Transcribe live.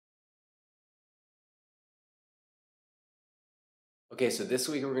Okay, so this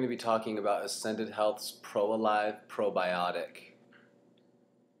week we're going to be talking about Ascended Health's ProAlive Probiotic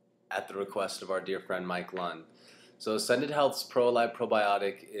at the request of our dear friend Mike Lund. So Ascended Health's ProAlive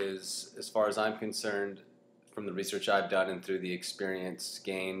Probiotic is, as far as I'm concerned, from the research I've done and through the experience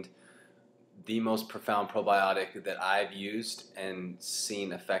gained, the most profound probiotic that I've used and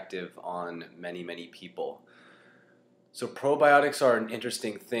seen effective on many, many people. So probiotics are an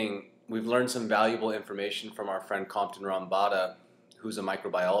interesting thing. We've learned some valuable information from our friend Compton Rambada, who's a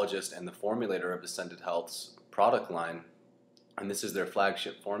microbiologist and the formulator of Ascended Health's product line, and this is their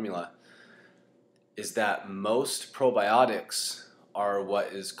flagship formula, is that most probiotics are what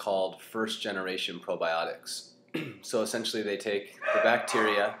is called first generation probiotics. So essentially they take the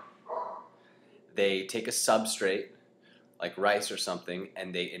bacteria, they take a substrate like rice or something,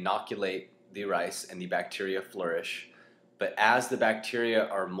 and they inoculate the rice and the bacteria flourish. But as the bacteria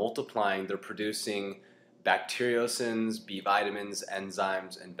are multiplying, they're producing bacteriocins, B vitamins,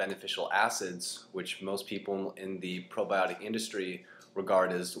 enzymes, and beneficial acids, which most people in the probiotic industry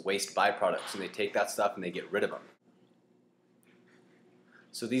regard as waste byproducts. And they take that stuff and they get rid of them.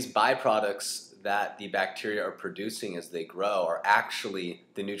 So these byproducts that the bacteria are producing as they grow are actually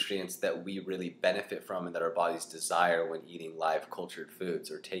the nutrients that we really benefit from and that our bodies desire when eating live cultured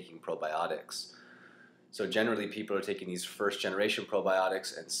foods or taking probiotics. So generally people are taking these first generation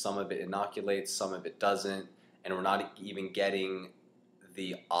probiotics and some of it inoculates, some of it doesn't, and we're not even getting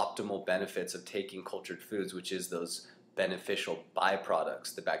the optimal benefits of taking cultured foods, which is those beneficial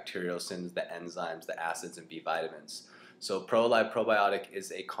byproducts, the bacteriocins, the enzymes, the acids, and B vitamins. So ProAlive Probiotic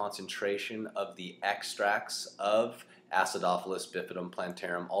is a concentration of the extracts of Acidophilus, Bifidum,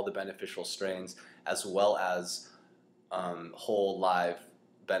 Plantarum, all the beneficial strains, as well as whole live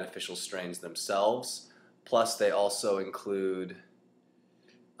beneficial strains themselves. Plus, they also include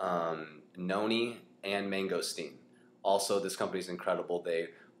noni and mangosteen. Also, this company is incredible. They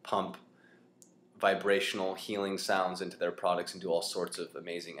pump vibrational healing sounds into their products and do all sorts of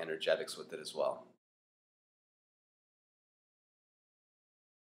amazing energetics with it as well.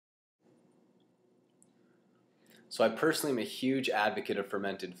 So I personally am a huge advocate of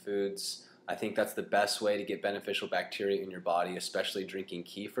fermented foods. I think that's the best way to get beneficial bacteria in your body, especially drinking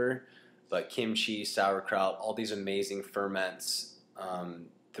kefir. But kimchi, sauerkraut, all these amazing ferments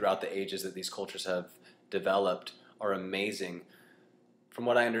throughout the ages that these cultures have developed are amazing. From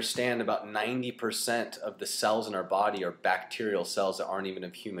what I understand, about 90% of the cells in our body are bacterial cells that aren't even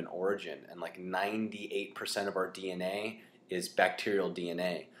of human origin, and like 98% of our DNA is bacterial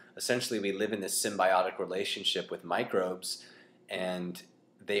DNA. Essentially, we live in this symbiotic relationship with microbes, and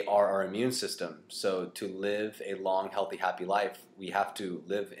they are our immune system. So to live a long, healthy, happy life, we have to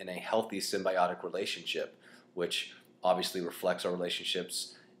live in a healthy symbiotic relationship, which obviously reflects our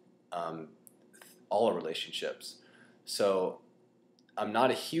relationships, all our relationships. So I'm not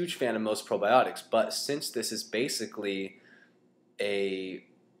a huge fan of most probiotics, but since this is basically a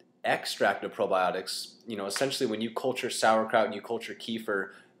extract of probiotics, essentially when you culture sauerkraut and you culture kefir,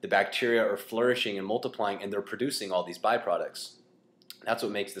 the bacteria are flourishing and multiplying and they're producing all these byproducts. That's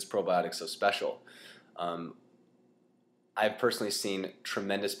what makes this probiotic so special. I've personally seen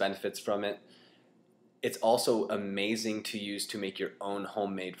tremendous benefits from it. It's also amazing to use to make your own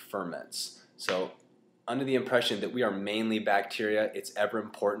homemade ferments. So under the impression that we are mainly bacteria, it's ever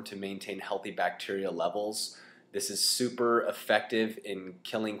important to maintain healthy bacteria levels. This is super effective in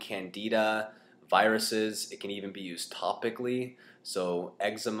killing candida, viruses. It can even be used topically. So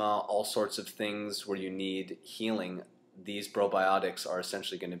eczema, all sorts of things where you need healing, these probiotics are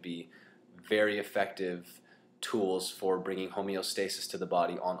essentially going to be very effective tools for bringing homeostasis to the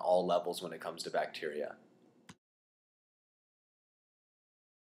body on all levels when it comes to bacteria.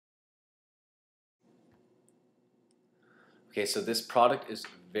 Okay, so this product is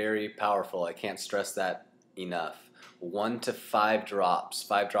very powerful. I can't stress that enough. 1 to 5 drops.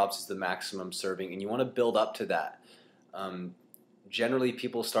 5 drops is the maximum serving, and you want to build up to that. Generally,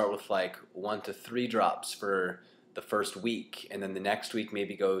 people start with like 1 to 3 drops for the first week, and then the next week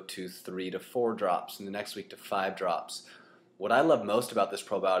maybe go to 3 to 4 drops, and the next week to 5 drops. What I love most about this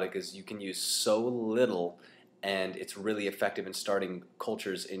probiotic is you can use so little, and it's really effective in starting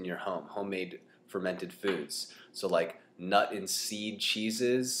cultures in your home, homemade fermented foods. So like nut and seed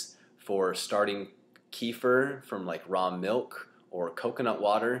cheeses for starting kefir from like raw milk or coconut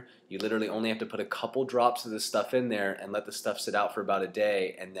water. You literally only have to put a couple drops of this stuff in there and let the stuff sit out for about a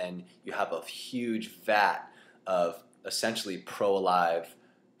day, and then you have a huge vat of essentially ProAlive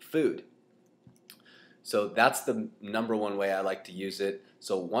food. So that's the number one way I like to use it.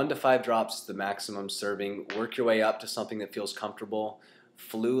 So 1 to 5 drops is the maximum serving. Work your way up to something that feels comfortable.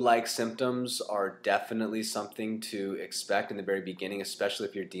 Flu-like symptoms are definitely something to expect in the very beginning, especially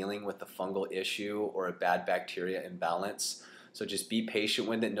if you're dealing with a fungal issue or a bad bacteria imbalance. So just be patient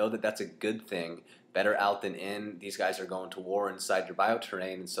with it. Know that that's a good thing. Better out than in. These guys are going to war inside your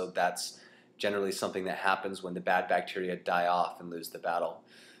bioterrain, and so that's generally something that happens when the bad bacteria die off and lose the battle.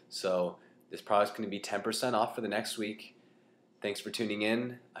 So this product's going to be 10% off for the next week. Thanks for tuning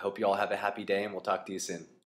in. I hope you all have a happy day, and we'll talk to you soon.